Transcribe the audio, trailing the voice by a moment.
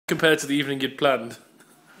compared to the evening you'd planned?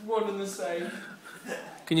 One and the same.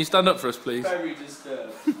 Can you stand up for us, please? Very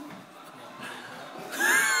disturbed.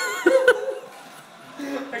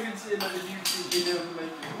 I can see another YouTube video of making.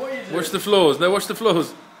 What are you doing? Watch the floors. No, watch the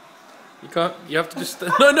floors. You can't. You have to just. No,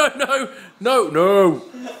 no, no, no, no,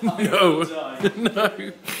 no, no.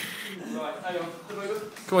 Right, hang on.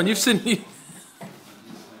 Come on, you've seen you.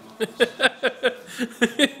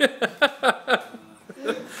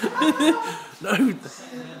 No,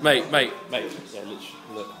 mate. Yeah, literally.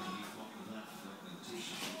 Look.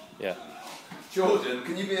 Yeah. Jordan,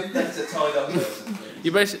 can you be a better tied up person?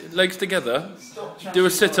 You basically legs together. Do a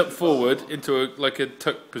sit up forward into a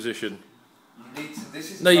tuck position.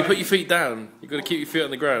 No, you put your feet down. You've got to keep your feet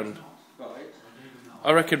on the ground. Right.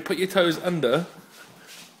 I reckon put your toes under,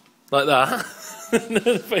 like that, and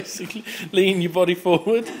then basically lean your body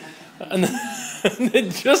forward, and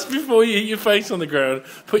then just before you hit your face on the ground,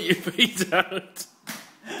 put your feet out.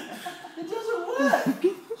 It doesn't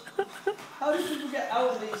work! How do people get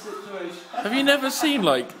out of these situations? Have you never seen,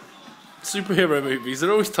 like, superhero movies?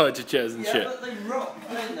 They're always tied to chairs and shit. Yeah, but they rock,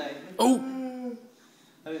 don't they? Oh!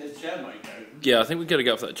 I mean, the chair might go. Yeah, I think we've got to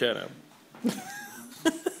get off that chair now.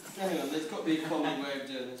 Hang on, there's got to be a common way of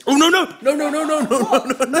doing this. Oh, no, no,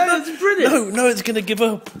 No, it's brilliant! no, it's going to give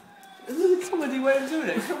up. There's a comedy way of doing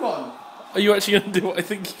it, come on! Are you actually going to do what I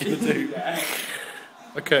think you're going to do? Yeah.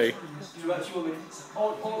 Okay. Do you actually want me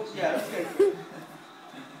to... yeah, let's go for it.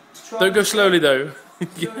 Don't go slowly, though.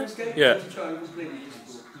 Yeah. Try and completely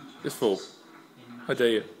useful. Just fall. How dare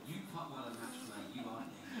you?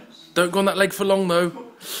 Don't go on that leg for long, though.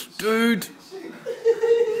 Dude!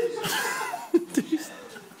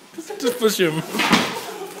 Just push him.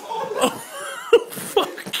 Oh,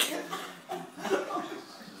 fuck.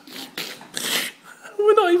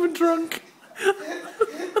 We're not even drunk.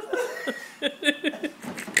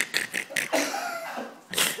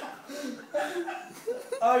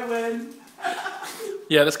 I win.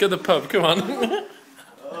 Yeah, let's go to the pub, come on.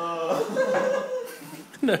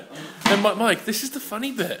 No, Mike, this is the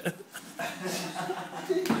funny bit. I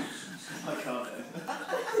can't.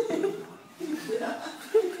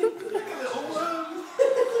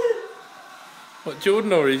 What,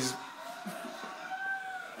 Jordan or he's...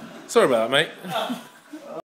 Sorry about that, mate.